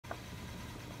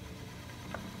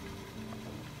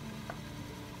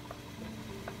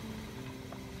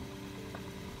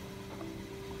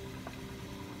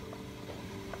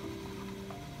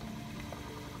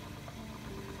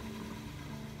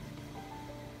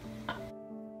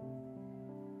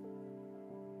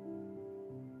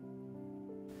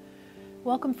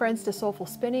Welcome friends to Soulful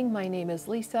Spinning. My name is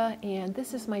Lisa and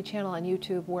this is my channel on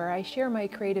YouTube where I share my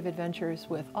creative adventures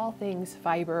with all things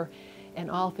fiber and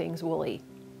all things woolly.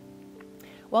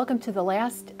 Welcome to the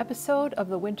last episode of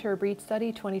the Winter Breed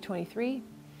Study 2023.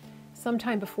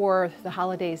 Sometime before the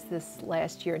holidays this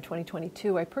last year in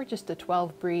 2022, I purchased a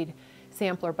 12 breed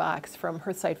sampler box from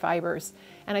Hearthside Fibers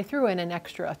and I threw in an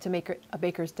extra to make a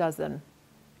baker's dozen.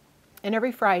 And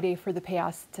every Friday for the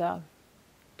past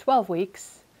 12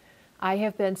 weeks, I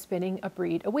have been spinning a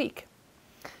breed a week.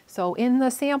 So in the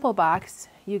sample box,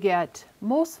 you get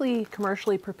mostly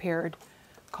commercially prepared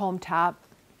comb top.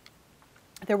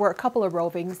 There were a couple of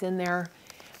rovings in there,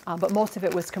 but most of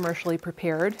it was commercially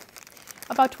prepared.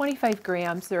 About 25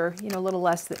 grams, or a little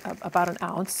less than about an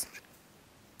ounce.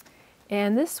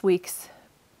 And this week's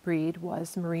breed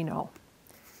was Merino.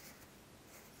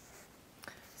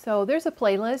 So there's a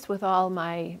playlist with all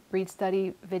my breed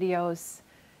study videos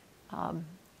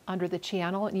under the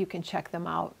channel, and you can check them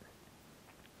out.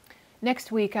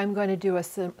 Next week I'm going to do a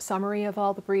summary of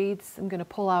all the breeds. I'm going to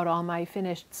pull out all my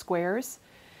finished squares.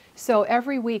 So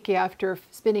every week after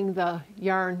spinning the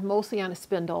yarn, mostly on a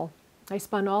spindle, I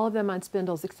spun all of them on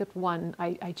spindles except one.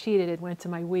 I cheated and went to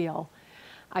my wheel.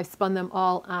 I've spun them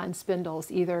all on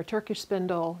spindles, either Turkish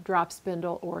spindle, drop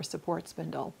spindle, or support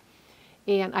spindle.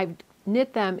 And I've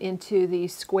knit them into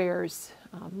these squares,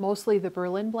 mostly the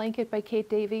Berlin blanket by Kate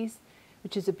Davies,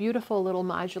 which is a beautiful little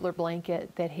modular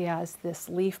blanket that has this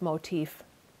leaf motif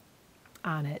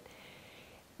on it.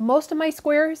 Most of my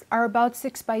squares are about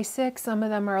 6 by 6. Some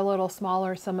of them are a little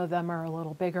smaller, some of them are a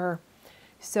little bigger.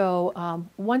 So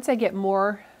once I get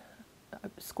more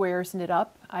squares knit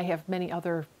up, I have many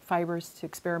other fibers to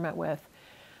experiment with.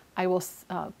 I will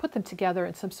put them together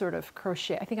in some sort of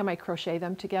crochet. I think I might crochet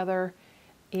them together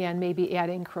and maybe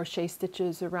adding crochet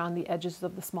stitches around the edges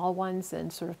of the small ones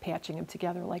and sort of patching them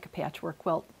together like a patchwork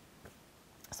quilt.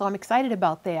 So I'm excited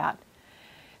about that.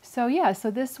 So yeah, so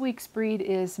this week's breed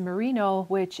is Merino,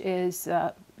 which is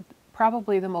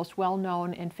probably the most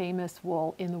well-known and famous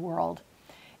wool in the world.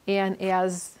 And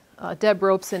as Deb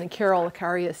Robeson and Carol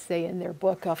Icarius say in their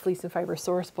book, Fleece and Fiber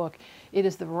Source Book, it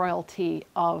is the royalty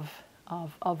of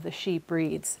the sheep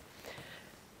breeds.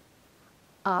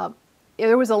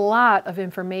 There was a lot of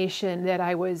information that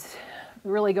I was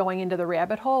really going into the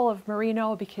rabbit hole of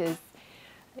Merino, because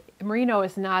Merino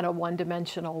is not a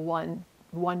one-dimensional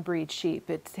one breed sheep.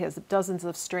 It has dozens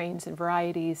of strains and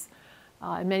varieties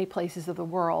in many places of the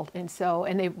world, and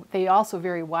they also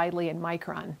vary widely in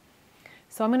micron.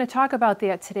 So I'm going to talk about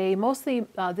that today. Mostly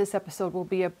this episode will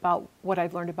be about what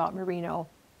I've learned about Merino.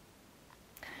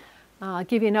 I'll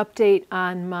give you an update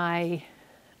on my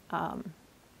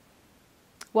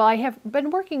well, I have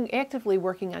been actively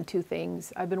working on two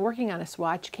things. I've been working on a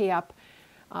swatch cap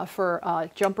for a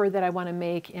jumper that I want to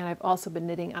make, and I've also been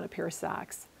knitting on a pair of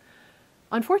socks.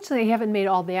 Unfortunately, I haven't made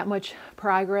all that much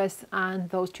progress on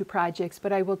those two projects,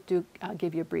 but I will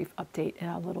give you a brief update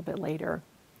a little bit later.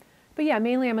 But yeah,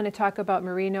 mainly I'm going to talk about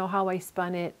Merino, how I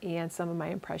spun it, and some of my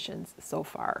impressions so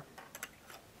far.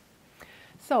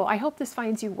 So I hope this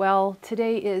finds you well.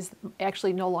 Today is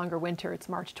actually no longer winter. It's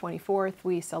March 24th.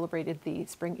 We celebrated the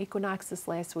spring equinox this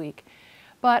last week,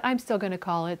 but I'm still going to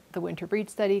call it the Winter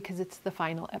Breed Study because it's the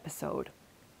final episode.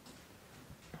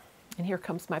 And here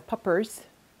comes my puppers.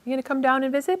 You going to come down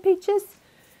and visit, Peaches?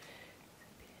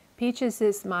 Peaches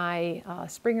is my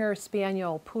Springer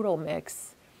Spaniel Poodle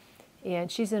mix,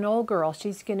 and she's an old girl.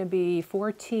 She's going to be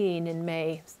 14 in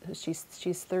May. She's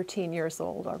 13 years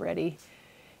old already.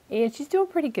 And she's doing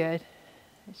pretty good.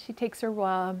 She takes her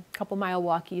couple mile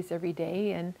walkies every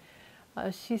day, and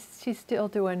she's still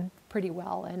doing pretty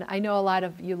well. And I know a lot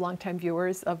of you longtime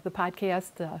viewers of the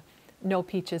podcast know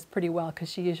Peaches pretty well because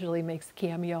she usually makes a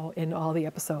cameo in all the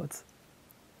episodes.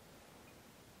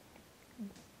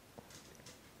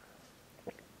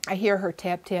 I hear her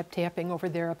tap, tap, tapping over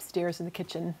there upstairs in the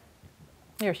kitchen.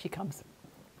 There she comes.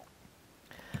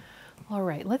 All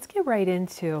right, let's get right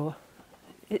into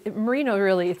Merino.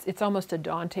 Really, it's almost a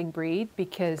daunting breed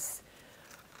because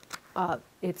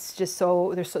it's just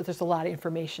there's a lot of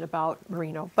information about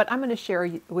Merino. But I'm going to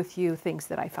share with you things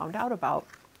that I found out about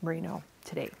Merino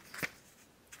today.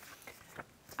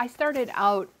 I started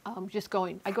out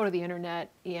I go to the internet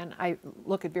and I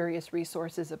look at various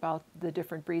resources about the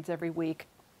different breeds every week.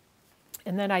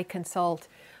 And then I consult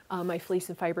my Fleece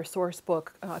and Fiber Source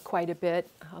Book quite a bit.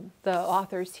 The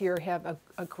authors here have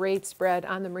a great spread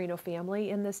on the Merino family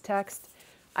in this text.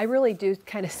 I really do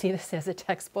kind of see this as a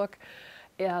textbook.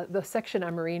 The section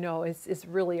on Merino is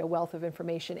really a wealth of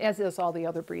information, as is all the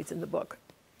other breeds in the book.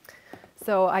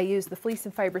 So I use the Fleece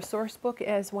and Fiber Source Book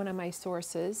as one of my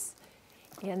sources.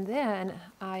 And then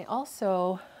I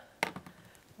also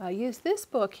Yes, this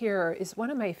book here is one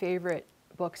of my favorite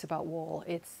books about wool.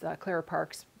 It's Clara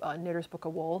Park's Knitter's Book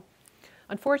of Wool.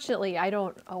 Unfortunately, I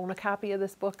don't own a copy of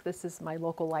this book. This is my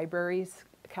local library's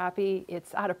copy.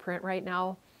 It's out of print right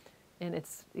now, and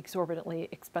it's exorbitantly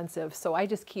expensive. So I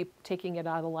just keep taking it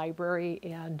out of the library,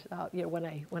 and when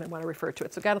I want to refer to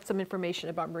it. So got some information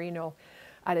about merino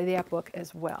out of that book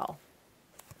as well.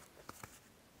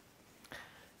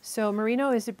 So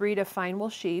merino is a breed of fine wool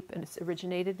sheep, and it's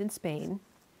originated in Spain,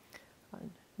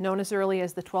 known as early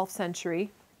as the 12th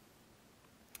century.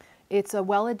 It's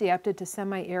well adapted to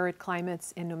semi-arid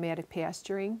climates and nomadic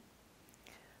pasturing.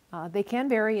 They can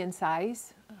vary in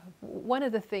size. One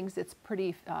of the things that's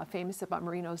pretty famous about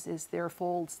merinos is their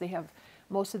folds.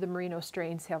 Most of the merino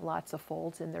strains have lots of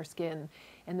folds in their skin,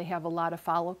 and they have a lot of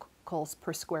follicles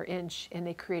per square inch, and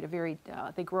they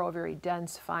grow a very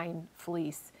dense, fine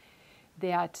fleece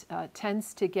that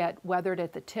tends to get weathered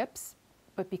at the tips,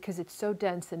 but because it's so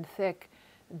dense and thick,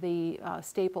 the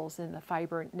staples in the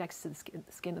fiber next to the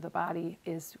skin of the body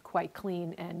is quite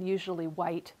clean and usually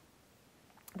white.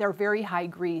 They're very high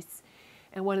grease,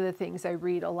 and one of the things I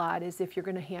read a lot is if you're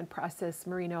going to hand process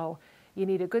merino, you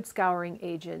need a good scouring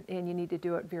agent, and you need to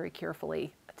do it very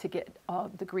carefully to get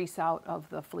the grease out of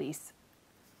the fleece.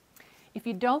 If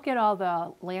you don't get all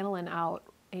the lanolin out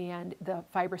and the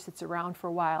fiber sits around for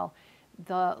a while,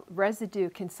 the residue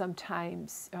can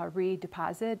sometimes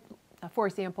redeposit. For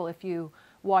example, if you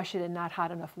wash it in not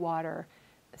hot enough water,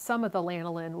 some of the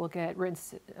lanolin will get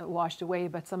washed away,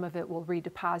 but some of it will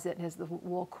redeposit, and as the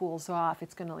wool cools off,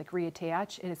 it's going to like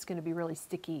reattach, and it's going to be really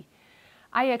sticky.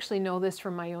 I actually know this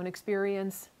from my own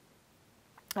experience.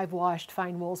 I've washed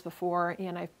fine wools before,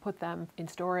 and I've put them in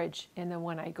storage, and then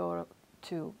when I go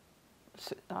to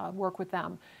work with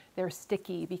them, they're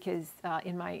sticky because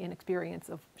in my inexperience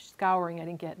of scouring, I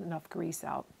didn't get enough grease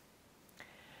out.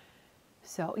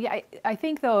 So yeah, I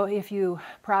think though if you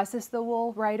process the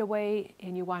wool right away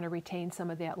and you want to retain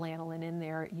some of that lanolin in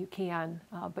there, you can,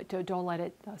 but don't let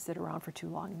it sit around for too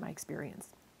long in my experience.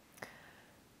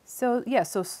 So yeah,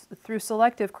 so through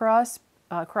selective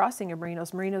crossing of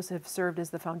merinos have served as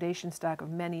the foundation stock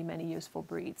of many, many useful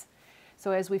breeds.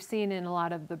 So as we've seen in a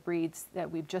lot of the breeds that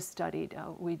we've just studied,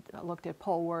 we looked at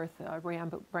Polworth,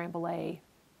 Rambouillet,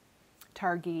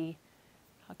 Targhee,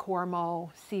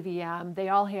 Cormo, CVM, they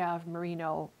all have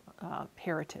merino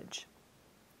heritage.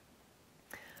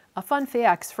 Fun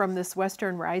facts from this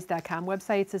westernrise.com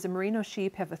website says a merino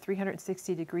sheep have a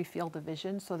 360-degree field of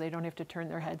vision, so they don't have to turn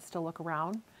their heads to look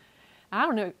around. I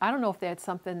don't know if that's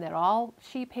something that all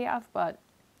sheep have, but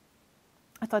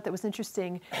I thought that was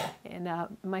interesting. And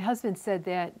my husband said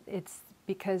that it's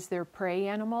because they're prey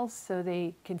animals, so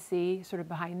they can see sort of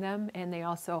behind them. And they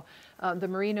also, the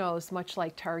merinos, much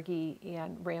like Targhee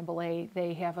and Rambouillet,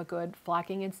 they have a good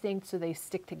flocking instinct, so they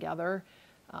stick together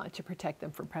to protect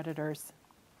them from predators.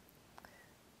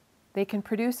 They can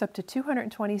produce up to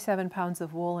 227 pounds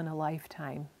of wool in a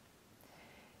lifetime.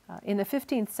 In the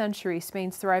 15th century,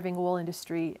 Spain's thriving wool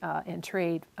industry and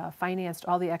trade financed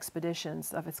all the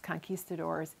expeditions of its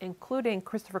conquistadors, including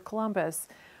Christopher Columbus,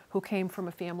 who came from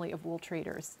a family of wool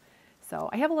traders. So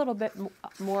I have a little bit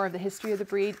more of the history of the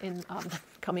breed in the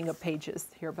coming up pages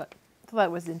here, but I thought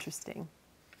that was interesting.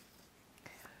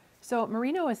 So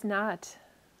merino is not,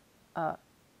 let's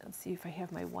see if I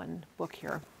have my one book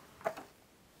here.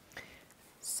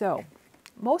 So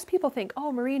most people think,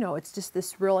 oh, merino, it's just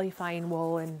this really fine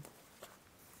wool, and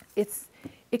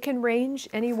it can range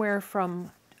anywhere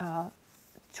from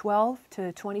 12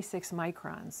 to 26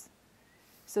 microns.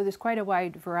 So there's quite a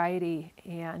wide variety,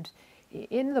 and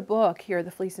in the book here,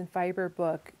 the Fleece and Fiber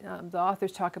book, the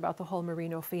authors talk about the whole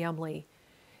merino family,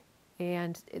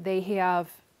 and they have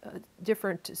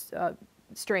different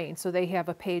strains. So they have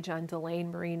a page on Delaine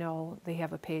merino, they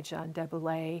have a page on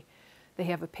Deboulet, they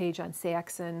have a page on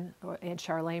Saxon and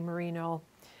Charlet merino.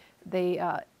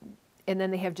 And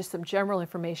then they have just some general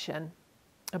information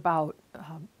about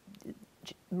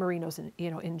merinos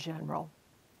in general.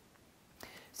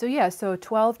 So yeah, so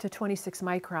 12 to 26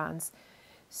 microns.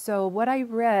 So what I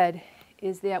read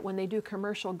is that when they do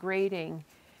commercial grading,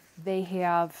 they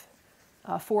have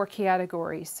 4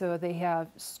 categories. So they have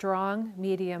strong,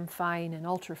 medium, fine, and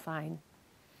ultrafine.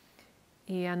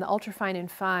 And the ultrafine and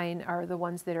fine are the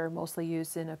ones that are mostly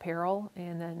used in apparel,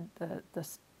 and then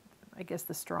I guess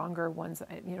the stronger ones,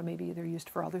 maybe they're used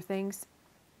for other things.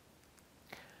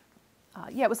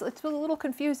 Yeah, it's a little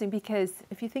confusing because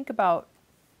if you think about,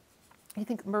 I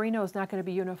think merino is not going to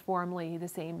be uniformly the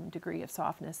same degree of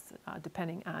softness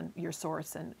depending on your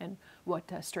source and what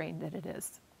strain that it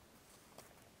is.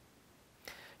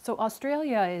 So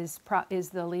Australia is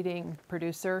the leading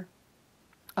producer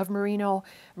of merino.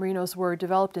 Merinos were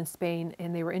developed in Spain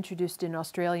and they were introduced in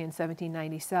Australia in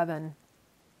 1797.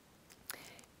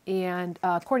 And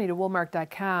according to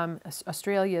woolmark.com,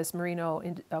 Australia's merino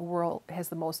world has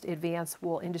the most advanced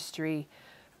wool industry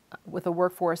with a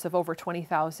workforce of over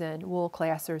 20,000 wool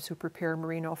classers who prepare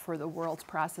merino for the world's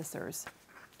processors.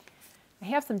 I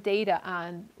have some data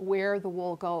on where the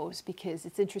wool goes because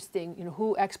it's interesting,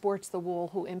 who exports the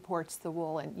wool, who imports the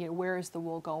wool, and where is the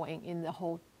wool going in the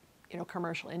whole,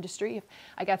 commercial industry.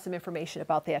 I got some information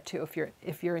about that too.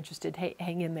 If you're interested,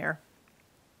 hang in there.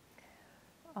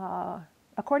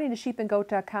 According to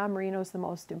sheepandgoat.com, merino is the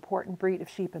most important breed of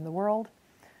sheep in the world.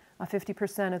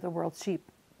 50% of the world's sheep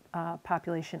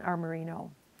population are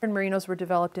merino. Merinos were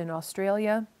developed in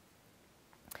Australia,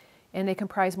 and they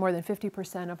comprise more than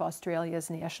 50% of Australia's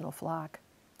national flock.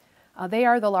 They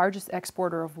are the largest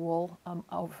exporter of wool,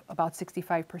 of about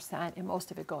 65%, and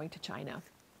most of it going to China.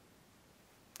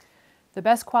 The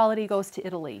best quality goes to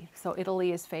Italy. So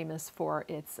Italy is famous for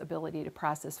its ability to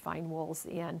process fine wools,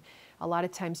 and a lot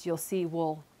of times you'll see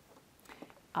wool.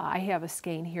 I have a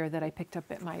skein here that I picked up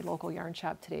at my local yarn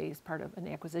shop today as part of an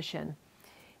acquisition.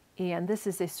 And this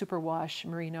is a superwash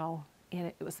merino, and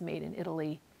it was made in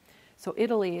Italy. So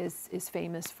Italy is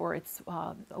famous for its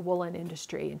woolen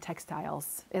industry and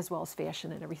textiles, as well as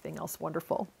fashion and everything else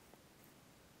wonderful.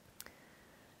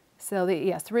 So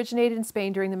yes, originated in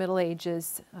Spain during the Middle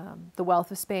Ages. The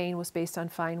wealth of Spain was based on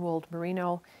fine-wooled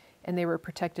merino, and they were a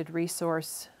protected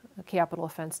resource, a capital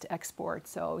offense to export.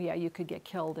 So yeah, you could get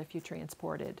killed if you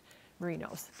transported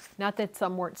merinos. Not that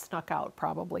some weren't snuck out,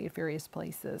 probably, at various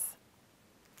places.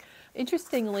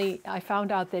 Interestingly, I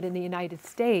found out that in the United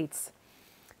States,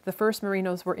 the first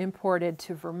merinos were imported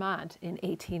to Vermont in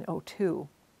 1802.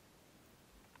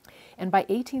 And by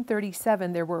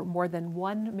 1837, there were more than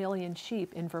 1 million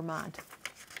sheep in Vermont.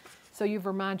 So you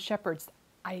Vermont shepherds,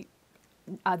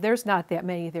 there's not that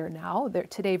many there now.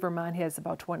 Today, Vermont has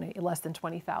about less than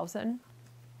 20,000.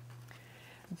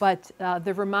 But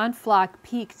the Vermont flock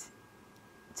peaked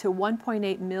to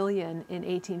 1.8 million in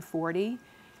 1840,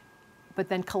 but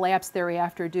then collapsed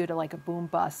thereafter due to like a boom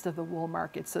bust of the wool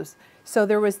market. So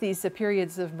there was these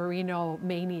periods of merino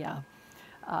mania.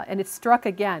 And it struck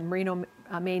again, merino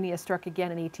mania struck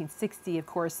again in 1860. Of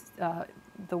course,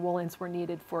 the woolens were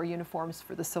needed for uniforms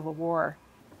for the Civil War.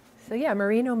 So yeah,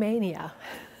 merino mania.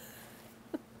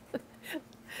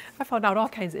 I found out all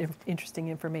kinds of interesting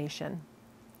information.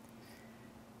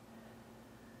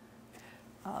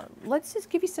 Let's just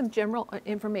give you some general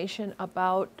information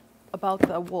about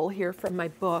the wool here from my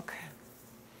book.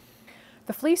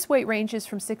 The fleece weight ranges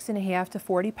from 6.5 to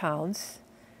 40 pounds,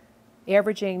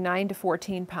 averaging 9 to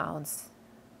 14 pounds.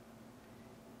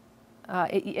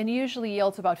 And usually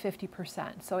yields about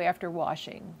 50%, so after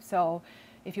washing. So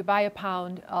if you buy a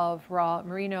pound of raw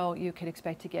merino, you could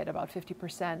expect to get about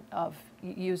 50% of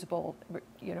usable,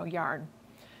 yarn,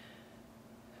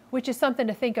 which is something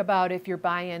to think about if you're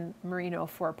buying merino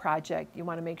for a project. You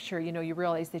want to make sure, you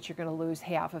realize that you're going to lose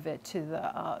half of it to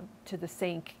the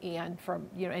sink and from,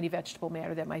 any vegetable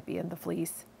matter that might be in the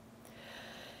fleece.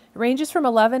 It ranges from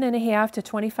 11.5 to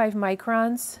 25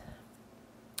 microns,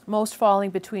 most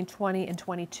falling between 20 and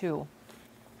 22.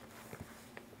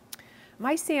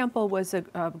 My sample was a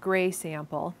gray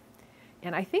sample,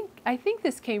 and I think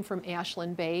this came from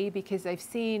Ashland Bay because I've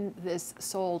seen this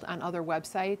sold on other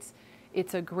websites.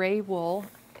 It's a gray wool,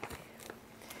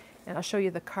 and I'll show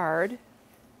you the card.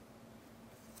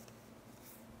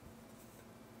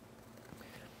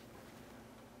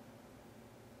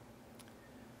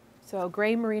 So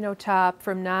gray merino top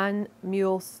from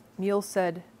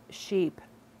non-mulesed sheep.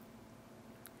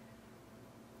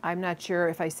 I'm not sure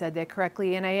if I said that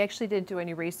correctly, and I actually didn't do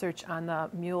any research on the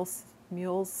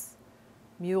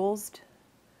mulesed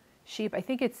sheep. I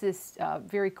think it's this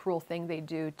very cruel thing they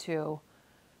do to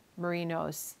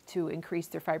merinos to increase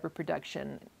their fiber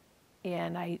production,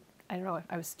 and I don't know,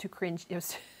 I was too cringe. I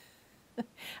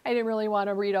didn't really want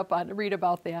to read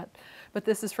about that, but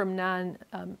this is from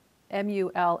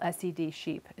mulesed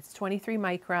sheep. It's 23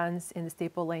 microns, and the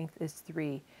staple length is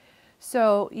 3.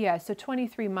 So yeah, so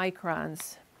 23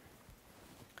 microns.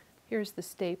 Here's the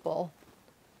staple.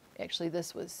 Actually,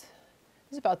 this is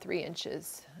about 3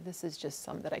 inches. This is just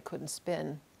some that I couldn't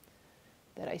spin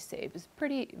that I saved. It's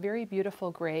pretty, very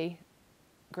beautiful gray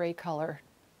color.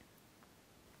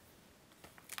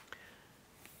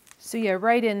 So yeah,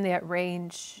 right in that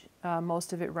range.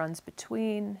 Most of it runs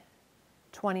between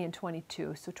 20 and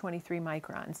 22, so 23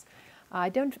 microns. I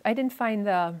didn't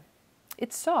find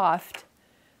it's soft,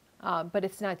 but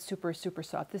it's not super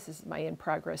soft. This is my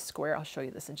in-progress square. I'll show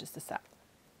you this in just a sec.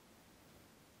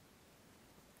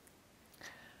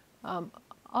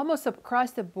 Almost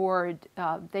across the board,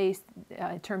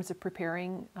 in terms of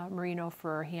preparing merino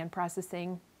for hand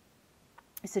processing,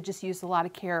 I said just use a lot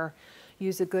of care.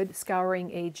 Use a good scouring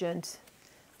agent.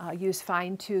 Use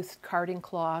fine-tooth carding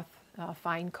cloth,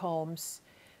 fine combs.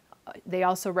 They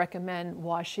also recommend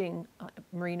washing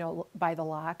merino by the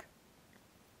lock.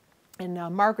 And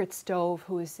Margaret Stove,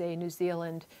 who is a New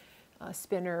Zealand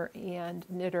spinner and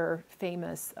knitter,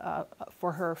 famous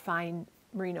for her fine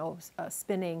merino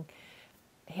spinning,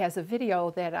 has a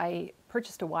video that I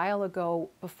purchased a while ago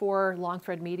before Long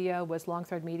Thread Media was Long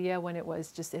Thread Media, when it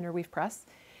was just Interweave Press.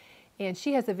 And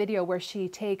she has a video where she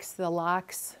takes the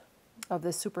locks of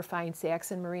the superfine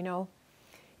Saxon merino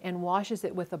and washes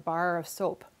it with a bar of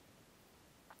soap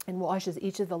and washes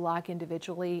each of the lock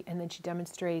individually, and then she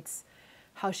demonstrates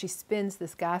how she spins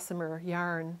this gossamer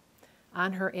yarn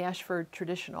on her Ashford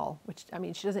traditional, which, I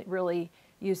mean, she doesn't really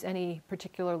use any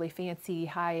particularly fancy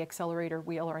high accelerator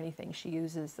wheel or anything. She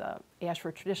uses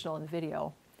Ashford traditional in the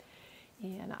video.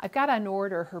 And I've got on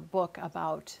order her book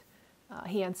about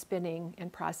hand spinning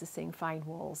and processing fine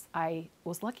wools. I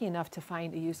was lucky enough to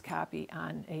find a used copy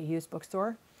on a used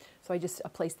bookstore, so I just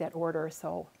placed that order.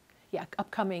 So yeah,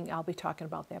 upcoming I'll be talking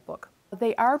about that book.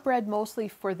 They are bred mostly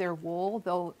for their wool,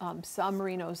 though some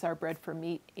merinos are bred for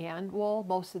meat and wool.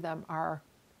 Most of them are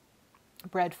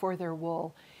bred for their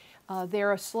wool.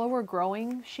 They're a slower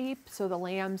growing sheep, so the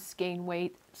lambs gain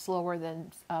weight slower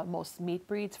than most meat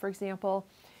breeds, for example,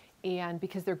 and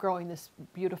because they're growing this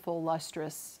beautiful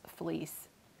lustrous fleece.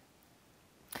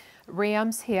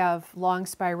 Rams have long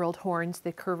spiraled horns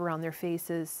that curve around their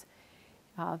faces.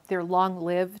 They're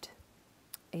long-lived,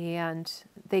 and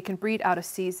they can breed out of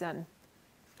season.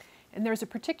 And there's a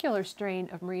particular strain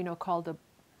of merino called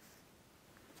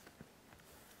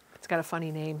it's got a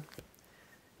funny name.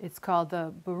 It's called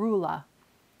the Barula,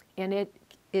 and it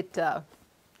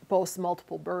boasts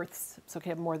multiple births, so it can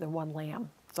have more than one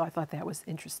lamb. So I thought that was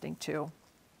interesting too.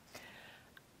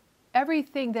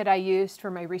 Everything that I used for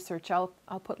my research, I'll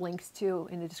put links to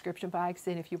in the description box,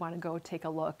 and if you want to go take a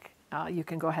look, you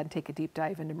can go ahead and take a deep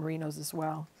dive into merinos as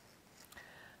well.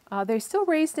 They're still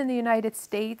raised in the United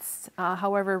States,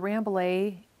 however,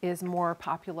 Rambouillet is more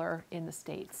popular in the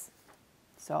States.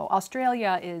 So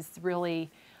Australia is really,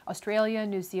 Australia,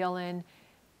 New Zealand,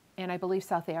 and I believe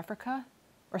South Africa,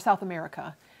 or South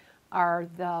America, are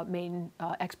the main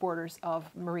exporters of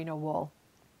merino wool.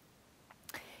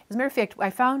 As a matter of fact, I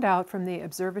found out from the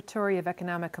Observatory of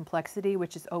Economic Complexity,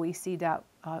 which is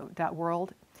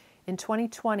OEC.world, in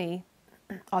 2020,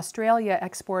 Australia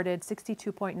exported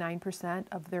 62.9%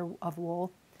 of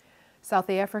wool, South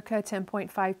Africa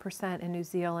 10.5%, and New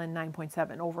Zealand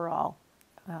 9.7% overall.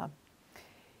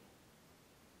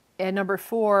 And number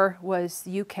 4 was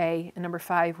UK, and number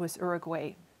 5 was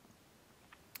Uruguay.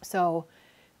 So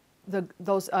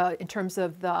those, in terms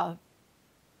of the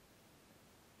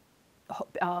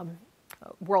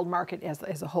world market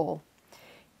as a whole.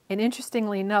 And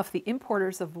interestingly enough, the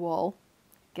importers of wool,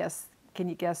 can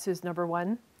you guess who's number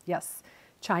 1? Yes,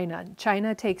 China.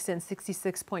 China takes in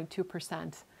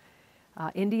 66.2%.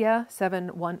 India,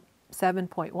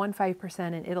 7.15%,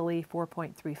 and Italy,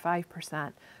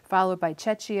 4.35%, followed by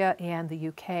Czechia and the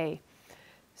UK.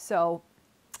 So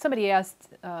somebody asked,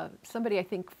 somebody I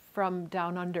think from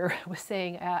down under was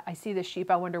saying, I see the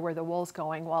sheep, I wonder where the wool's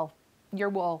going. Well, your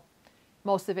wool,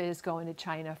 most of it is going to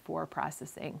China for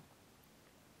processing,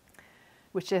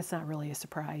 which is not really a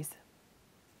surprise.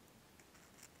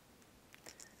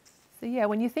 So yeah,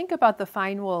 when you think about the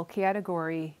fine wool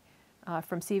category,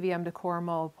 from CVM to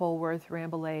Cormo, Polworth,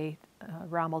 Rambouillet,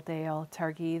 Rommeldale,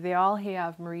 Targhee, they all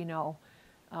have merino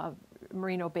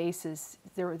bases.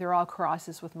 They're all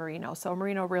crosses with merino. So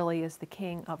merino really is the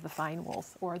king of the fine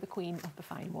wools, or the queen of the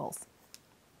fine wools.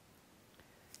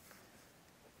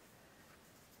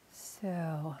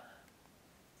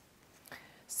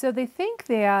 So they think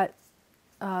that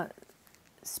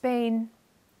Spain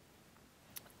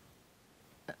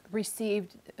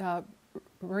received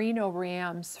merino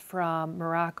rams from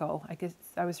Morocco. I guess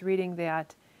I was reading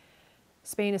that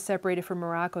Spain is separated from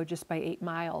Morocco just by 8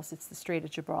 miles. It's the Strait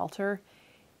of Gibraltar.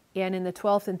 And in the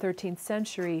 12th and 13th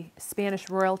century, Spanish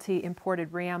royalty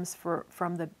imported rams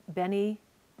from the Beni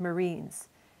Marines,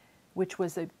 which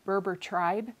was a Berber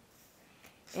tribe.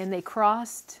 And they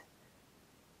crossed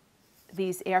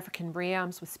these African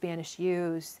rams with Spanish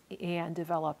ewes and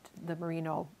developed the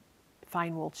merino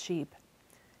fine-wooled sheep.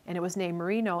 And it was named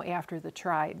Merino after the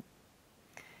tribe.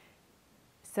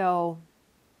 So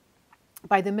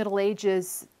by the Middle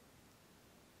Ages,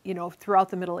 you know,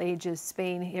 throughout the Middle Ages,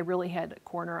 Spain, it really had a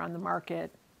corner on the market.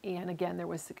 And again, there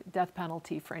was a death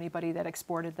penalty for anybody that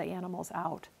exported the animals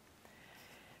out.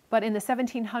 But in the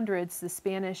 1700s, the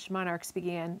Spanish monarchs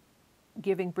began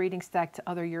giving breeding stock to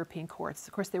other European courts.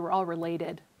 Of course, they were all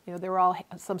related. You know, they were all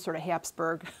some sort of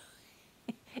Habsburg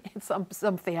in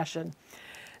some fashion.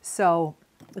 So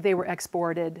they were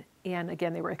exported, and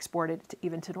again, they were exported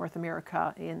even to North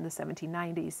America in the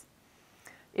 1790s.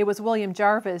 It was William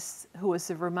Jarvis, who was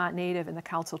a Vermont native in the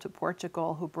Council to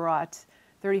Portugal, who brought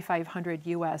 3,500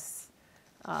 U.S.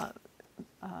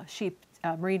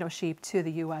 Merino sheep to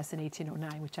the U.S. in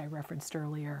 1809, which I referenced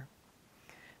earlier.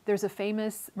 There's a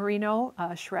famous Merino,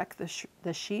 Shrek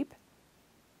the sheep,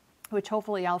 which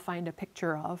hopefully I'll find a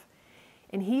picture of.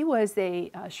 And he was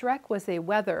Shrek was a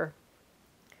wether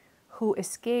who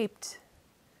escaped.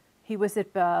 He was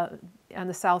on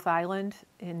the South Island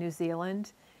in New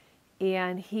Zealand,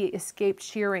 and he escaped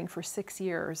shearing for 6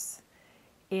 years.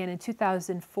 And in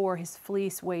 2004, his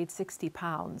fleece weighed 60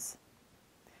 pounds.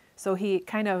 So he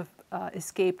kind of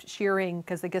escaped shearing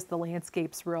because I guess the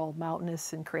landscape's real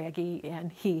mountainous and craggy,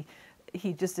 and he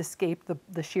just escaped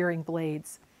the shearing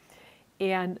blades.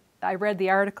 And I read the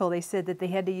article. They said that they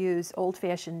had to use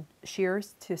old-fashioned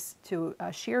shears to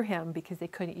shear him because they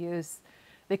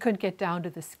couldn't get down to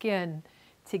the skin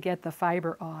to get the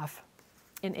fiber off.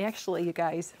 And actually, you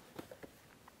guys,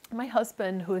 my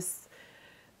husband, who's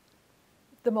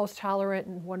the most tolerant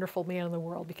and wonderful man in the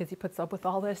world because he puts up with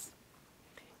all this,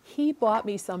 he bought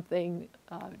me something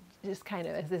just kind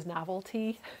of as his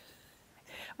novelty.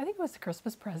 I think it was a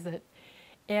Christmas present.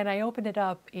 And I opened it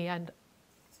up, and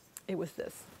it was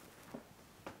this.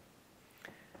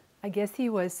 I guess he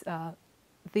was,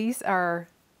 these are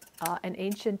an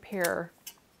ancient pair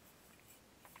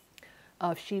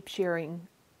of sheep shearing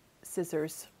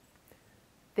scissors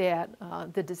that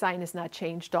the design has not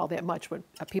changed all that much. When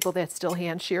people that still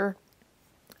hand shear,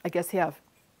 I guess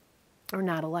or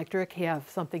not electric, have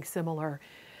something similar.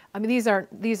 I mean, these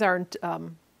aren't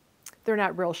they're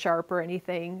not real sharp or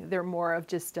anything. They're more of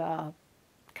just a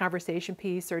conversation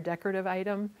piece or decorative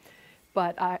item.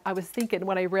 But I was thinking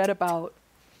when I read about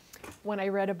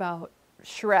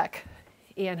Shrek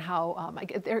and how I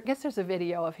guess there's a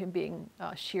video of him being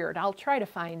sheared. I'll try to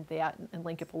find that and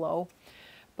link it below.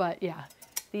 But yeah,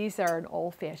 these are an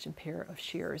old-fashioned pair of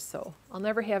shears. So I'll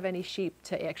never have any sheep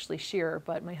to actually shear,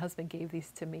 but my husband gave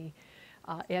these to me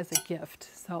as a gift.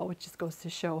 So it just goes to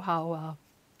show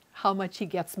how much he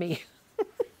gets me.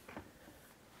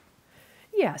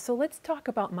 Yeah, so let's talk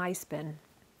about my spin.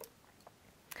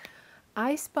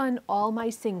 I spun all my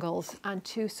singles on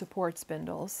 2 support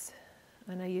spindles,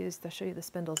 and I'll show you the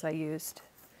spindles I used.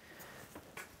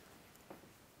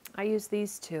 I used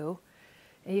these 2,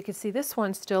 and you can see this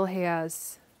one still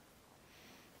has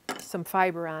some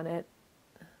fiber on it.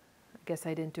 I guess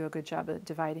I didn't do a good job of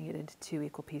dividing it into 2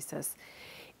 equal pieces.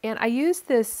 And I used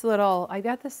this I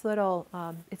got this little,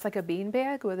 it's like a bean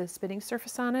bag with a spinning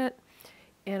surface on it,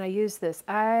 and I used this.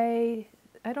 I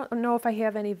don't know if I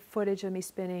have any footage of me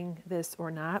spinning this or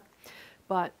not,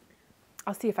 but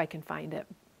I'll see if I can find it.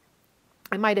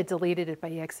 I might have deleted it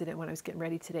by accident when I was getting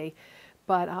ready today,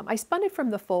 but I spun it from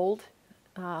the fold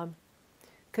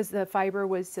because the fiber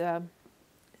was,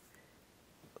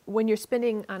 when you're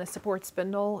spinning on a support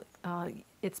spindle,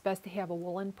 it's best to have a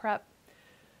woolen prep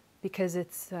because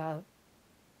it's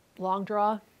long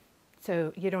draw,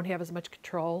 so you don't have as much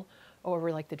control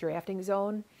over like the drafting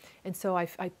zone. And so I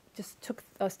just took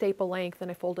a staple length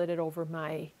and I folded it over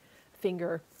my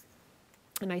finger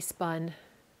and I spun.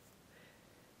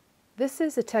 This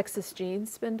is a Texas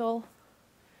jeans spindle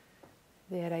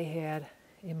that I had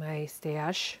in my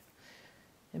stash,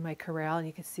 in my corral, and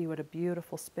you can see what a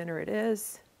beautiful spinner it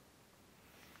is.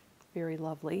 Very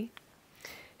lovely.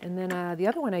 And then the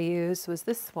other one I used was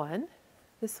this one.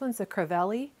 This one's a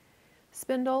Crivelli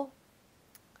spindle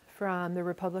from the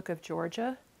Republic of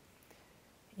Georgia.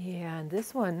 And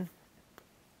this one,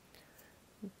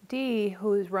 Dee,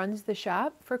 who runs the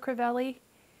shop for Crivelli,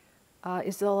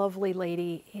 is a lovely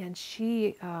lady, and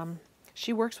she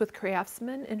works with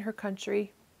craftsmen in her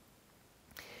country.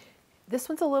 This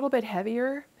one's a little bit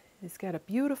heavier. It's got a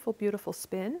beautiful, beautiful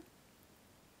spin.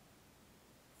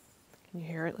 Can you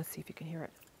hear it? Let's see if you can hear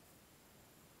it.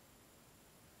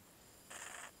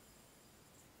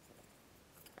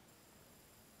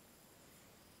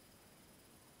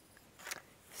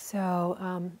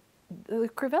 So the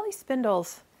Crivelli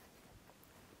spindles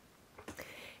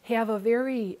have a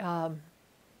very kind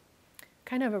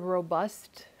of a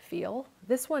robust feel.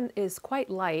 This one is quite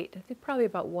light. I think probably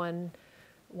about 1.2,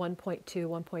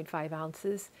 1.5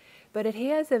 ounces, but it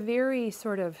has a very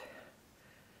sort of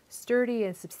sturdy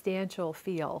and substantial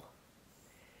feel.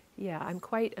 Yeah, I'm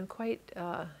quite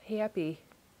happy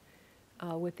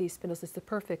with these spindles. It's the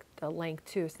perfect length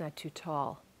too. It's not too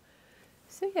tall.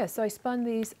 So yeah, so I spun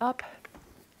these up.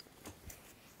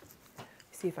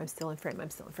 See if I'm still in frame. I'm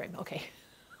still in frame. Okay.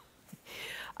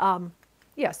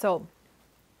 Yeah, so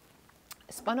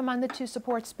spun them on the 2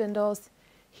 support spindles.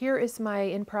 Here is my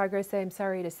in progress. I'm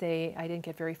sorry to say I didn't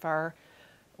get very far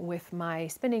with my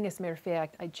spinning. As a matter of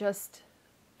fact, I just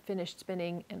finished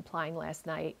spinning and plying last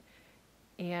night,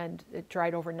 and it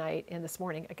dried overnight, and this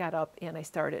morning I got up and I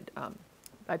started,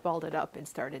 I balled it up and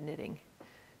started knitting.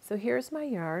 So here's my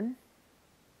yarn.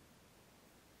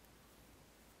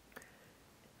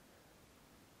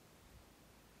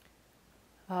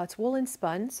 It's woolen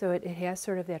spun, so it has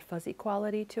sort of that fuzzy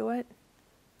quality to it.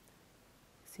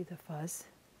 See the fuzz?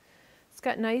 It's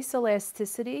got nice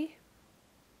elasticity.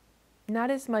 Not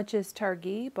as much as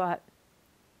Targhee, but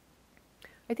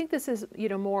I think this is, you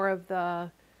know, more of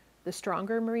the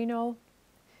stronger merino.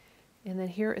 And then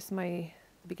here is my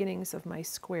beginnings of my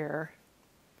square.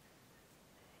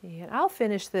 And I'll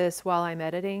finish this while I'm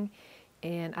editing,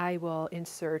 and I will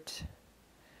insert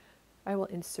a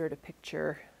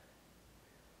picture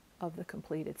of the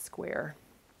completed square.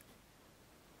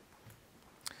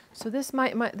 So this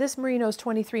this merino is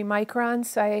 23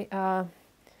 microns. I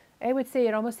would say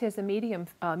it almost has a medium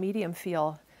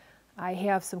feel. I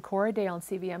have some Corriedale and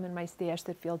CVM in my stash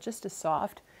that feel just as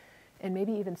soft, and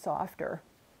maybe even softer.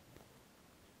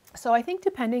 So I think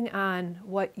depending on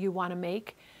what you want to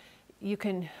make, you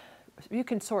can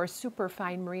source super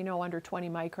fine merino under 20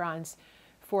 microns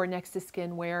for next to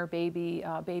skin wear, baby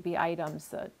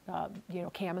items, you know,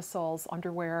 camisoles,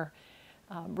 underwear,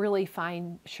 really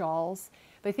fine shawls.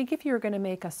 But I think if you're going to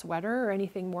make a sweater or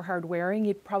anything more hard wearing,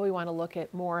 you'd probably want to look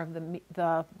at more of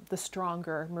the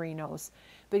stronger merinos.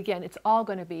 But again, it's all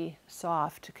going to be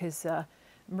soft because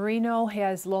merino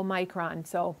has low micron.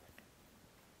 So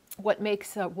what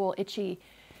makes wool itchy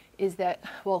is that,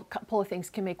 well, a couple of things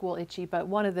can make wool itchy, but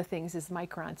one of the things is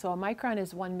micron. So a micron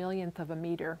is 1/1,000,000th of a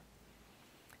meter.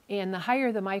 And the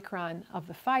higher the micron of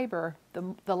the fiber,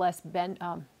 the less bendy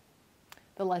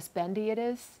it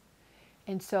is.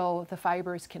 And so the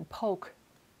fibers can poke,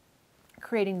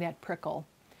 creating that prickle.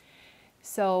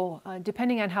 So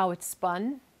depending on how it's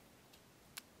spun,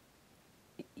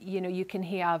 you know, you can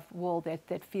have wool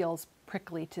that feels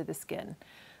prickly to the skin.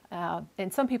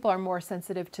 And some people are more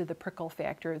sensitive to the prickle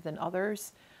factor than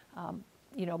others.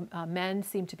 You know, men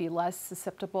seem to be less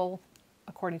susceptible,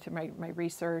 according to my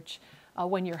research.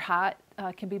 When you're hot,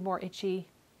 can be more itchy.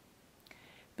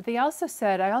 But they also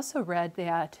said, I also read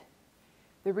that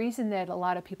the reason that a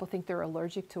lot of people think they're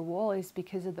allergic to wool is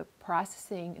because of the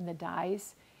processing and the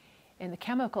dyes and the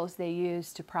chemicals they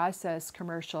use to process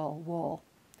commercial wool.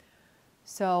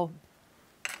 So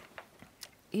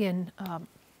in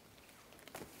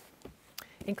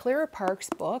Clara Park's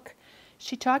book,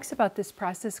 she talks about this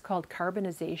process called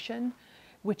carbonization,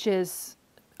 which is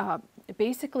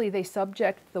basically they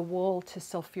subject the wool to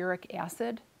sulfuric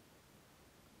acid.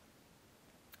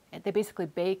 And they basically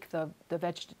bake the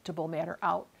vegetable matter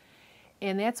out.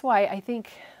 And that's why I think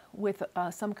with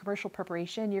some commercial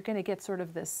preparation, you're going to get sort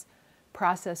of this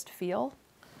processed feel.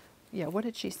 Yeah, what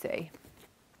did she say?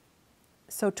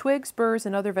 So twigs, burrs,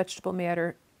 and other vegetable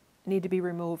matter need to be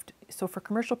removed. So for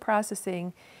commercial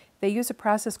processing, they use a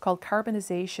process called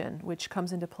carbonization, which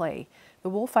comes into play. The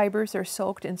wool fibers are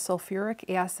soaked in sulfuric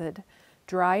acid,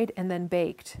 dried, and then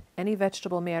baked. Any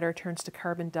vegetable matter turns to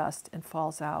carbon dust and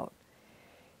falls out.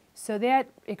 So that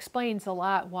explains a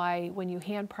lot why when you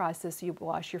hand process, you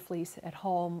wash your fleece at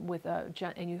home with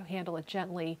and you handle it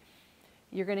gently,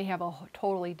 you're going to have a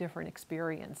totally different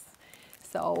experience.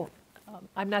 So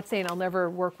I'm not saying I'll never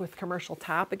work with commercial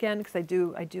top again, because I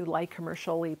do like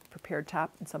commercially prepared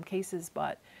top in some cases,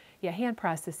 but yeah, hand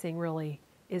processing really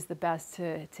is the best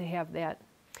to have that.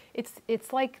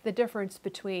 It's like the difference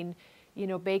between, you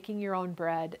know, baking your own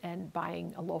bread and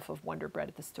buying a loaf of Wonder Bread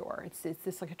at the store. It's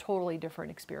just like a totally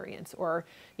different experience. Or,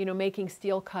 you know, making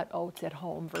steel cut oats at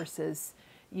home versus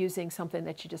using something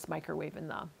that you just microwave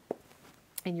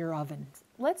in your oven.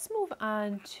 Let's move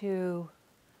on to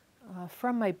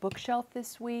from my bookshelf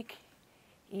this week,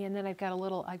 and then I've got a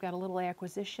little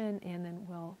acquisition, and then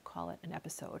we'll call it an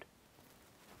episode.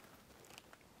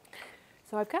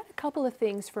 So I've got a couple of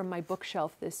things from my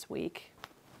bookshelf this week.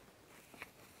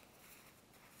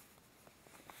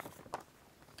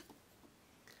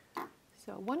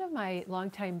 So one of my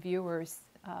longtime viewers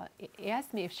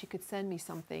asked me if she could send me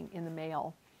something in the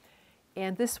mail,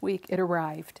 and this week it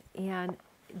arrived, and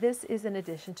this is an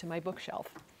addition to my bookshelf,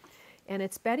 and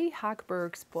it's Betty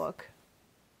Hochberg's book,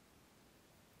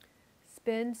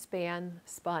 Spin, Span,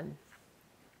 Spun,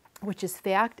 which is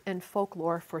fact and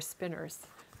folklore for spinners.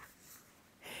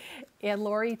 And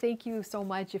Lori, thank you so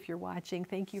much if you're watching.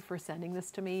 Thank you for sending this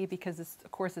to me because,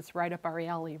 of course, it's right up our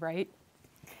alley, right?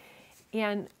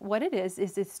 And what it is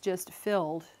it's just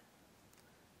filled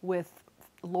with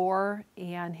lore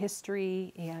and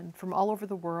history and from all over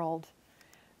the world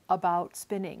about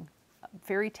spinning,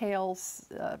 fairy tales,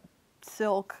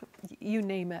 silk, you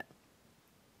name it.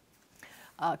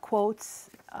 Quotes.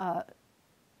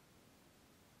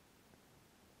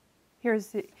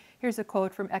 Here's a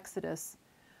quote from Exodus.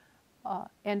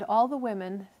 And all the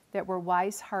women that were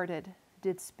wise-hearted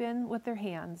did spin with their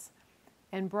hands,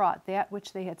 and brought that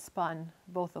which they had spun,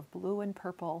 both of blue and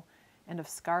purple, and of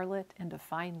scarlet, and of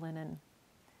fine linen.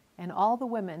 And all the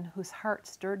women whose heart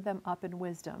stirred them up in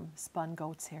wisdom spun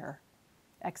goat's hair.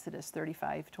 Exodus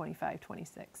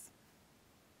 35:25-26.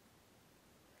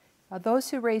 Those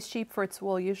who raised sheep for its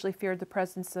wool usually feared the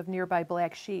presence of nearby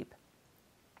black sheep,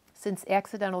 since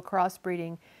accidental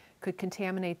crossbreeding could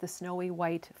contaminate the snowy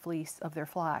white fleece of their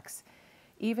flocks.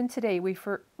 Even today, we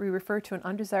refer to an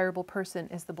undesirable person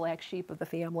as the black sheep of the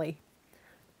family,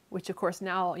 which, of course,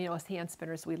 now, you know, as hand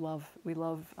spinners, we love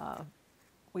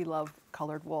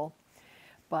colored wool.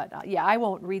 But yeah, I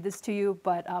won't read this to you,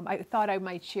 but I thought I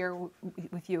might share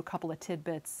with you a couple of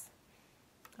tidbits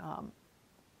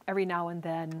every now and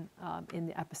then in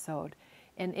the episode.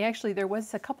 And actually, there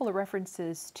was a couple of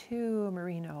references to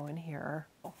Merino in here.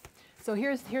 So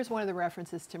here's one of the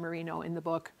references to Merino in the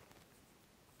book.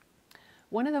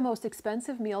 One of the most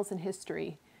expensive meals in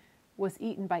history was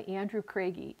eaten by Andrew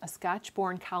Craigie, a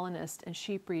Scotch-born colonist and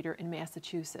sheep breeder in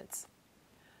Massachusetts.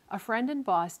 A friend in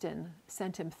Boston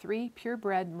sent him 3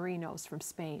 purebred Merinos from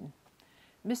Spain.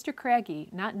 Mr. Craigie,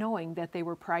 not knowing that they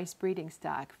were prize breeding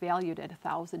stock valued at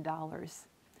 $1,000,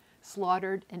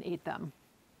 slaughtered and ate them.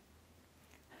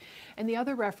 And the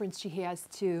other reference she has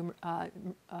to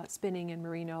spinning in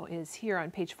Merino is here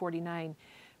on page 49,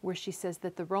 where she says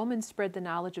that the Romans spread the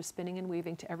knowledge of spinning and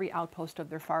weaving to every outpost of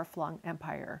their far-flung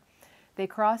empire. They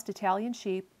crossed Italian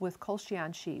sheep with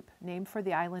Colchian sheep, named for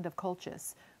the island of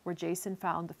Colchis, where Jason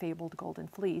found the fabled golden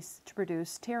fleece, to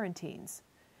produce Tarentines.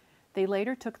 They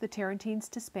later took the Tarentines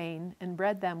to Spain and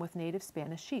bred them with native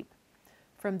Spanish sheep.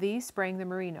 From these sprang the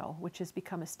Merino, which has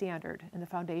become a standard and the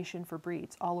foundation for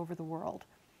breeds all over the world.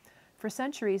 For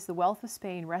centuries, the wealth of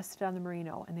Spain rested on the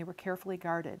Merino, and they were carefully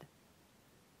guarded.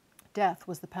 Death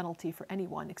was the penalty for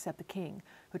anyone except the king,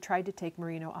 who tried to take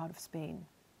Merino out of Spain.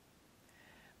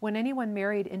 When anyone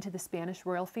married into the Spanish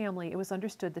royal family, it was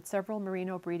understood that several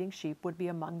Merino breeding sheep would be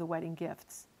among the wedding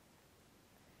gifts.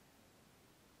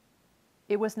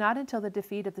 It was not until the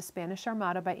defeat of the Spanish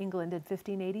Armada by England in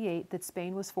 1588 that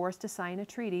Spain was forced to sign a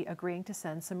treaty agreeing to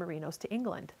send some Merinos to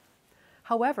England.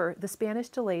 However, the Spanish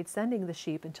delayed sending the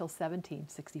sheep until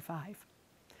 1765.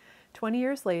 20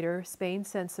 years later, Spain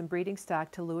sent some breeding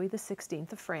stock to Louis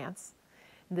XVI of France.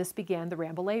 And this began the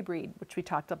Rambouillet breed, which we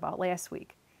talked about last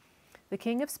week. The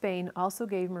King of Spain also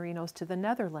gave Merinos to the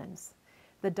Netherlands.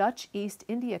 The Dutch East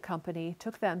India Company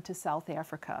took them to South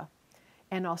Africa.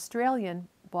 An Australian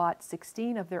bought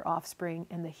 16 of their offspring,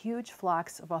 and the huge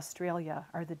flocks of Australia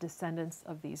are the descendants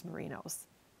of these Merinos.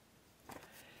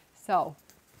 So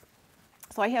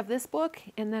I have this book,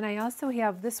 and then I also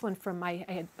have this one from I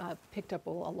had picked up a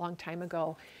long time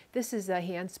ago. This is a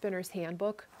Hand Spinner's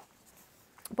Handbook.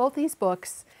 Both these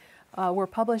books were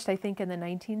published, I think, in the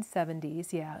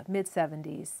 1970s,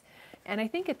 mid-70s. And I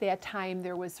think at that time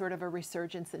there was sort of a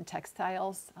resurgence in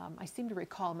textiles. I seem to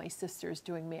recall my sisters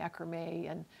doing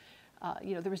macrame, and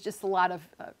there was just a lot of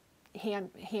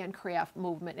handcraft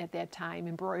movement at that time,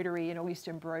 embroidery. We used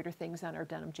to embroider things on our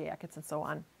denim jackets and so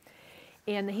on.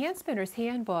 And the Hand Spinner's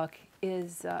Handbook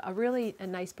is a really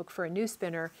nice book for a new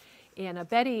spinner. And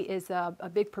Betty is a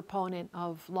big proponent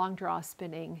of long draw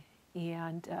spinning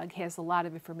and has a lot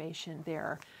of information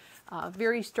there.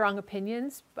 Very strong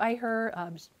opinions by her.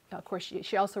 Of course,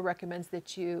 she also recommends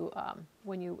that you,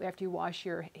 after you wash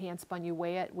your hand spun, you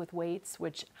weigh it with weights,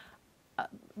 which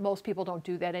most people don't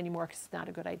do that anymore because it's not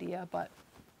a good idea. But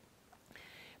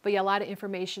yeah, a lot of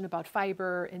information about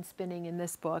fiber and spinning in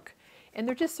this book. And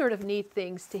they're just sort of neat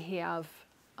things to have,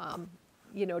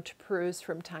 to peruse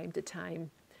from time to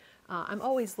time. I'm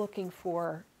always looking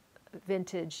for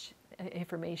vintage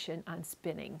information on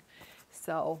spinning.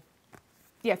 So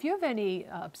yeah, if you have any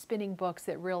spinning books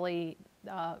that really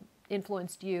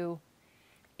influenced you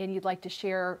and you'd like to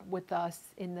share with us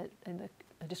in the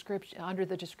description, under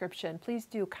the description, please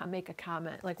do make a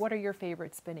comment. Like, what are your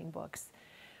favorite spinning books?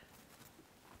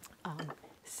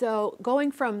 So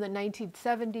going from the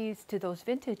 1970s to those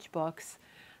vintage books,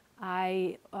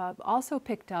 I also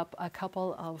picked up a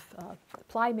couple of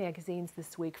ply magazines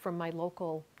this week from my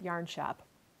local yarn shop.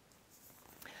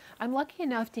 I'm lucky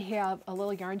enough to have a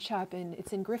little yarn shop, and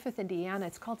it's in Griffith, Indiana.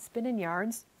 It's called Spin and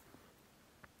Yarns.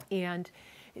 And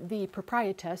the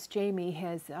proprietress, Jamie,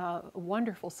 has a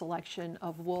wonderful selection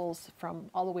of wools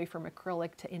from all the way from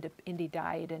acrylic to indie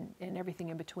dyed and everything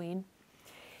in between.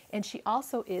 And she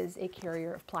also is a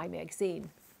carrier of Ply magazine.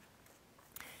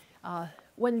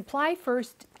 When Ply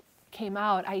first came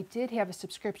out, I did have a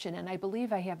subscription, and I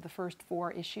believe I have the first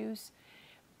 4 issues,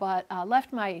 but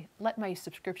let my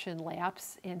subscription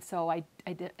lapse, and so I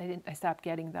stopped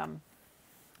getting them.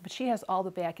 But she has all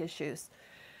the back issues.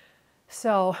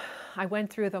 So I went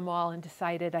through them all and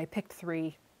decided, I picked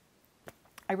 3.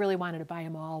 I really wanted to buy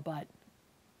them all, but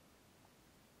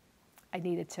I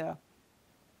needed to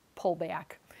pull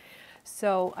back.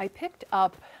 So I picked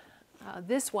up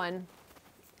this one,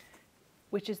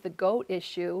 which is the goat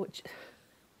issue.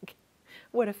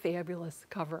 What a fabulous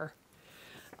cover.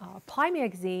 Ply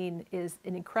magazine is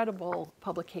an incredible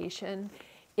publication.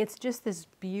 It's just this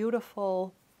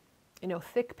beautiful,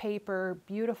 thick paper,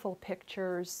 beautiful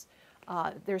pictures.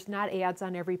 There's not ads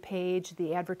on every page.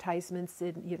 The advertisements,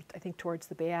 I think towards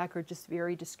the back, are just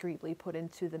very discreetly put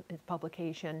into the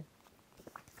publication.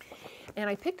 And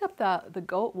I picked up the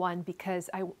goat one because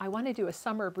I want to do a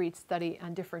summer breed study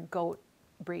on different goat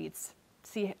breeds.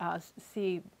 See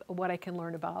what I can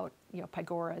learn about,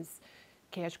 Pygoras,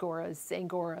 Kashgoras,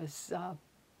 Angoras,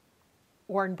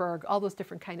 Orenburg, all those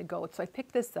different kind of goats. So I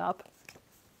picked this up.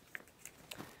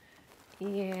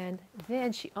 And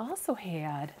then she also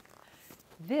had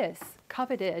this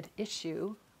coveted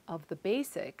issue of the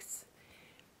Basics,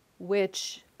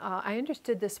 which I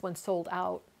understood this one sold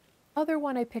out. Other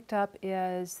one I picked up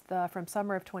is from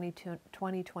summer of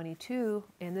 2022,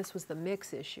 and this was the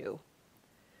mix issue.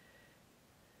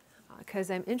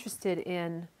 Because I'm interested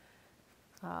in,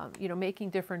 making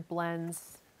different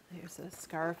blends. Here's a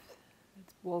scarf.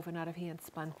 It's woven out of hand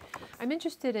spun. I'm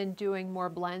interested in doing more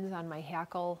blends on my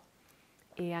hackle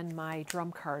and my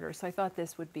drum carder, so I thought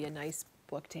this would be a nice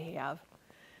book to have.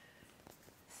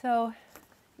 So,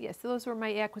 yes, those were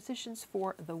my acquisitions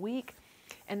for the week.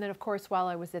 And then, of course, while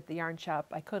I was at the yarn shop,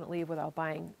 I couldn't leave without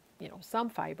buying, some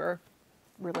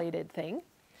fiber-related thing.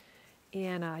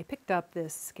 And I picked up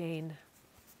this skein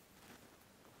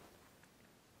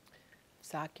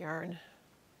sock yarn.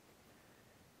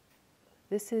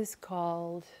 This is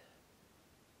called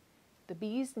the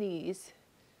Bee's Knees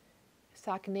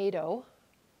Socknado,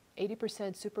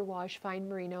 80% superwash fine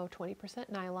merino, 20%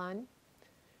 nylon,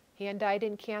 hand dyed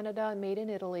in Canada and made in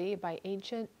Italy by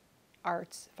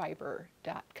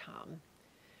ancientartsfiber.com.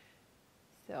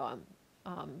 So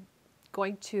I'm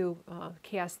going to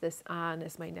cast this on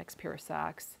as my next pair of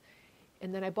socks.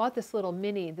 And then I bought this little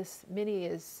mini. This mini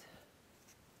is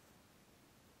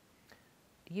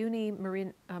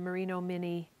Merino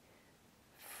mini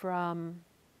from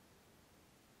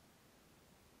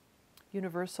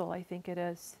Universal, I think it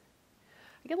is.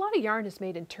 I get a lot of yarn is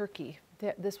made in Turkey.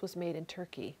 This was made in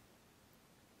Turkey.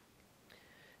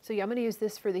 So yeah, I'm going to use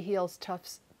this for the heels,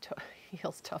 tufts,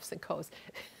 and coes.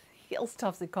 Heels,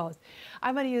 tufts, and coes.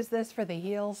 I'm going to use this for the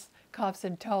heels, cuffs,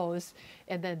 and toes.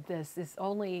 And then this is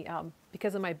only,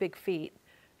 because of my big feet,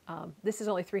 this is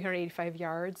only 385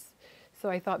 yards. So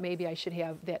I thought maybe I should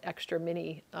have that extra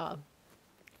mini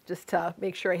just to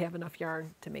make sure I have enough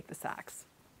yarn to make the socks.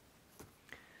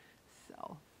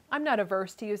 So I'm not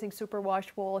averse to using superwash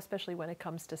wool, especially when it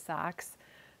comes to socks.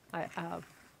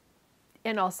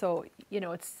 And also,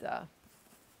 it's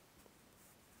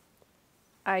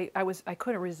I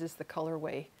couldn't resist the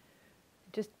colorway.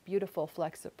 Just beautiful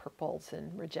flecks of purples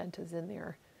and magentas in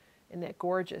there, and that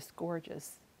gorgeous,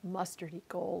 gorgeous mustardy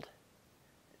gold.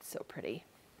 It's so pretty.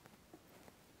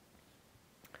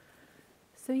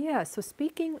 So yeah, so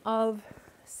speaking of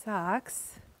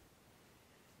socks,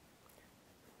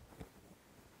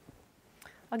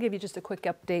 I'll give you just a quick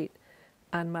update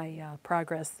on my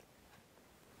progress.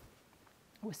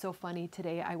 It was so funny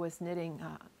today. I was knitting,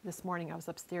 this morning I was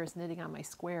upstairs knitting on my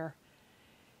square,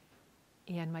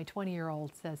 and my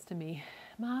 20-year-old says to me,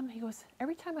 "Mom," he goes,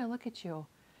 "every time I look at you,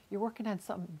 you're working on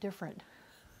something different."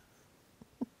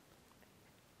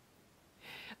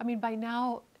 I mean, by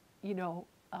now,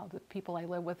 the people I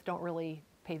live with don't really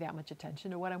pay that much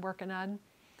attention to what I'm working on.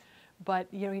 But,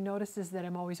 he notices that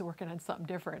I'm always working on something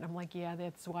different. I'm like, yeah,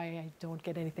 that's why I don't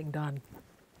get anything done.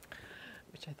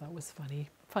 Which I thought was funny.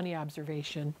 Funny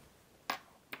observation.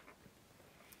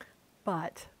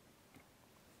 But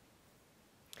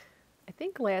I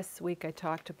think last week I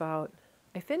talked about,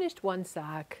 I finished one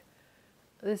sock.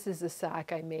 This is a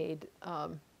sock I made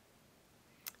out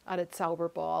at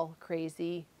Sauberball,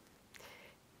 Crazy.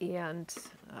 And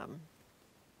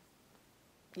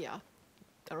yeah, I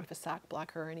don't know if a sock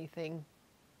blocker or anything.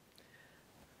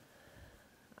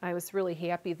 I was really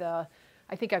happy.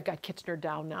 I think I've got Kitchener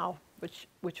down now,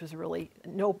 which was really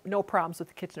no problems with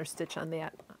the Kitchener stitch on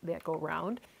that go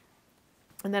round.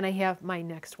 And then I have my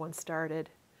next one started.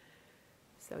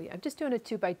 So yeah, I'm just doing a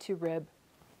 2x2 rib.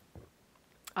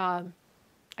 I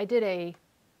did a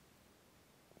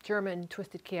German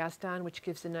twisted cast on, which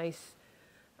gives a nice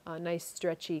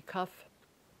stretchy cuff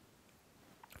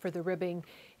for the ribbing,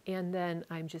 and then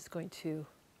I'm just going to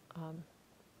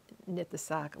knit the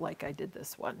sock like I did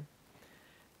this one.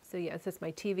 So yeah, it says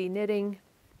my TV knitting,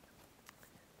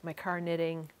 my car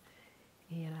knitting,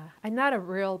 and I'm not a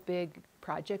real big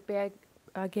project bag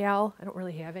gal. I don't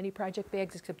really have any project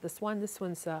bags except this one. This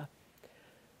one's a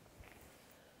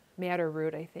Madder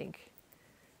Root, I think,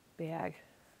 bag.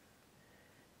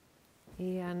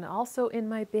 And also in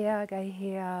my bag I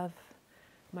have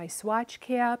my swatch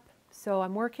cap. So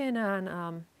I'm working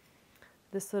on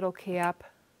this little cap.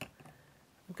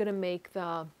 I'm going to make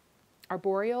the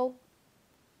Arboreal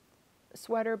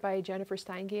sweater by Jennifer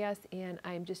Steingast, and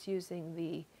I'm just using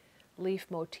the leaf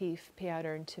motif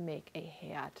pattern to make a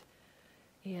hat.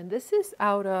 And this is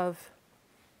out of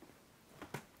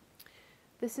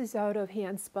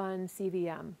hand spun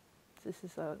CVM. This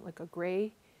is like a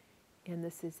gray, and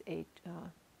this is a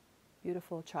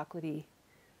beautiful chocolatey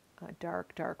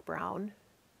dark brown,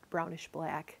 brownish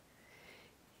black.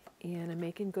 And I'm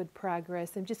making good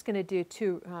progress. I'm just going to do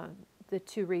the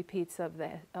two repeats of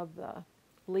the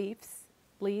leaves,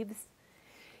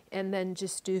 and then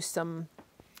just do some,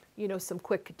 some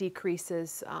quick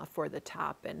decreases for the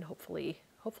top, and hopefully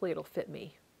it'll fit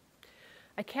me.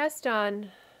 I cast on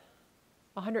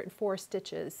 104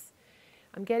 stitches.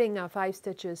 I'm getting 5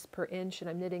 stitches per inch, and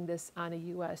I'm knitting this on a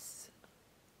US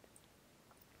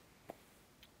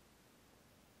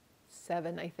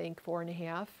 7, I think,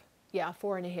 4.5. Yeah,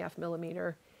 4.5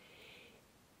 millimeter.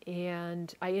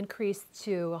 And I increased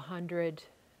to 100.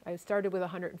 I started with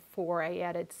 104. I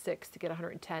added 6 to get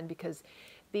 110 because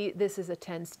this is a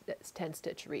 10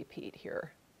 stitch repeat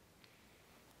here.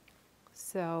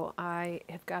 So I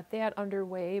have got that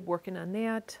underway, working on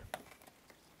that.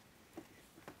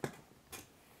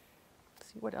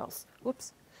 Let's see what else.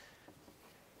 Whoops.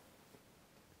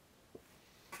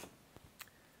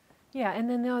 Yeah, and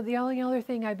then the only other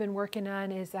thing I've been working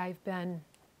on is I've been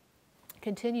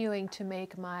continuing to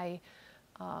make my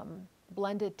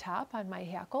blended top on my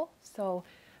hackle. So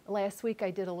last week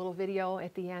I did a little video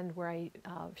at the end where I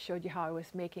showed you how I was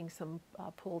making some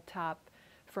pulled top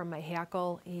from my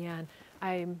hackle, and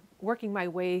I'm working my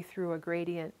way through a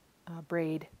gradient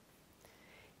braid.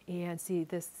 And see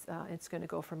this, it's going to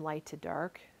go from light to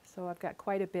dark. So I've got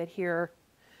quite a bit here.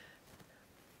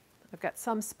 I've got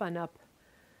some spun up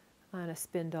on a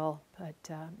spindle, but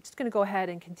I'm just going to go ahead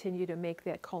and continue to make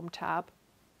that comb top,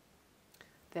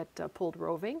 that pulled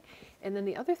roving. And then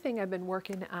the other thing I've been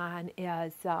working on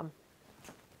is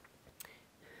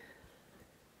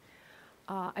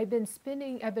I've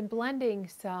been blending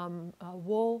some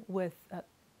wool with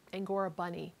Angora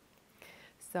bunny.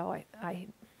 So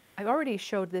I've already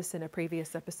showed this in a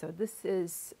previous episode. This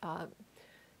is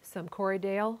some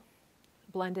Corriedale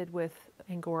blended with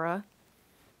Angora.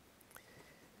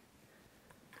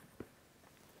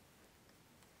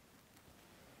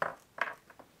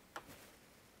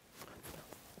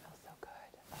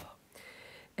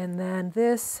 And then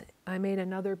this, I made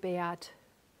another bat.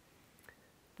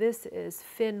 This is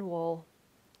fin wool,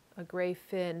 a gray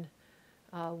fin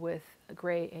with a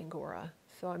gray Angora.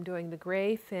 So I'm doing the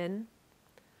gray fin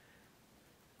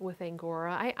with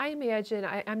Angora. I imagine,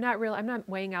 I'm not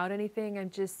weighing out anything.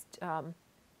 I'm just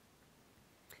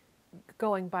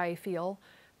going by feel.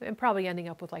 I'm probably ending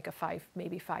up with like a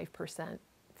maybe 5%,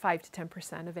 5 to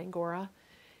 10% of Angora.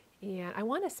 And I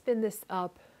want to spin this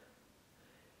up.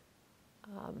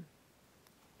 I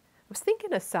was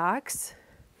thinking of socks,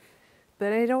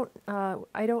 but I don't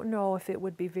know if it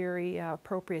would be very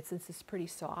appropriate since it's pretty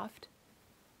soft.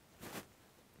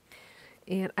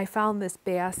 And I found this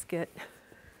basket.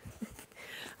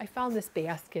 I found this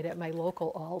basket at my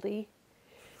local Aldi,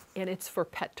 and it's for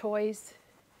pet toys.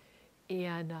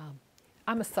 And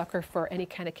I'm a sucker for any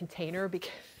kind of container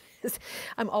because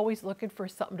I'm always looking for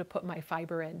something to put my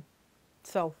fiber in.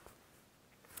 So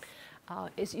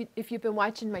if you've been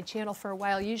watching my channel for a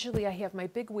while, usually I have my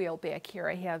big wheel back here.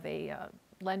 I have a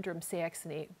Lendrum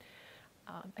Saxony.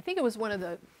 I think it was one of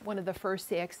the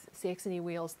first Saxony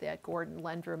wheels that Gordon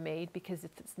Lendrum made, because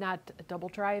it's not a double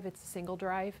drive, it's a single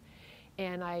drive.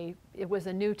 And it was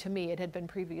new to me. It had been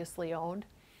previously owned.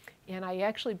 And I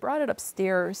actually brought it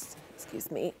upstairs.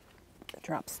 Excuse me, I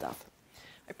dropped stuff.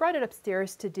 I brought it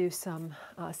upstairs to do some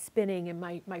spinning, and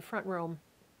my front room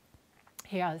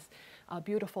has a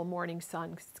beautiful morning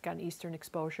sun because it's got an eastern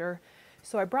exposure.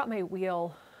 So I brought my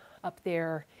wheel up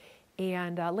there,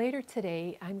 and later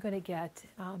today I'm going to get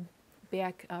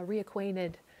back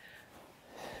reacquainted.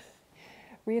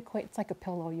 It's like a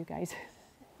pillow, you guys.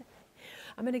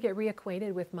 I'm going to get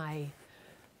reacquainted with my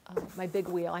my big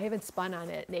wheel. I haven't spun on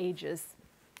it in ages.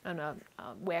 I'm going to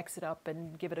wax it up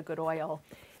and give it a good oil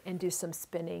and do some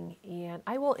spinning. And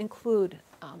I will include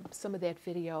some of that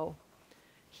video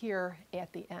here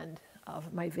at the end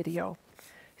of my video,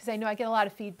 because I know I get a lot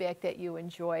of feedback that you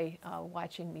enjoy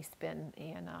watching me spin,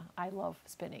 and I love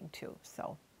spinning too.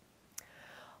 So,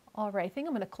 all right, I think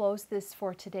I'm going to close this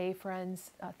for today,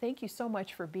 friends. Thank you so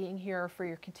much for being here, for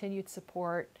your continued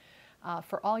support,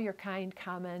 for all your kind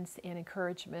comments and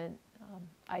encouragement.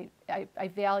 I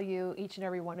value each and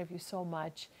every one of you so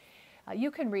much.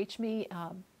 You can reach me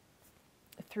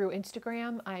through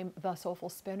Instagram. I'm the Soulful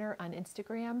Spinner on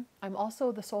Instagram. I'm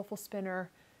also the Soulful Spinner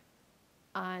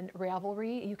on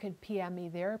Ravelry. You can PM me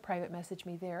there, private message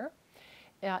me there.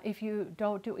 If you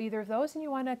don't do either of those and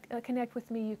you want to connect with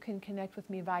me, you can connect with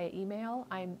me via email.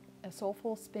 I'm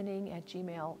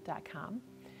soulfulspinning@gmail.com.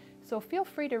 So feel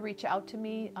free to reach out to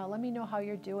me. Let me know how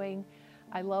you're doing.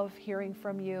 I love hearing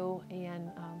from you,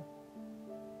 and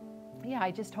yeah,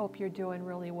 I just hope you're doing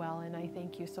really well, and I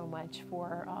thank you so much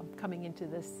for coming into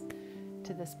this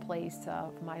place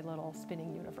of my little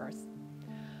spinning universe.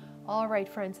 All right,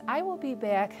 friends, I will be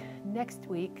back next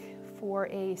week for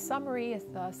a summary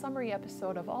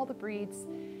episode of all the breeds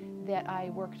that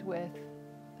I worked with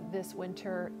this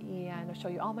winter, and I'll show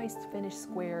you all my finished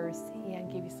squares and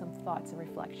give you some thoughts and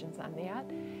reflections on that,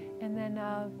 and then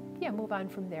yeah, move on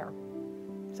from there.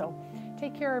 So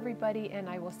take care, everybody, and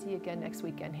I will see you again next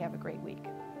weekend. Have a great week.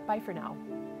 Bye for now.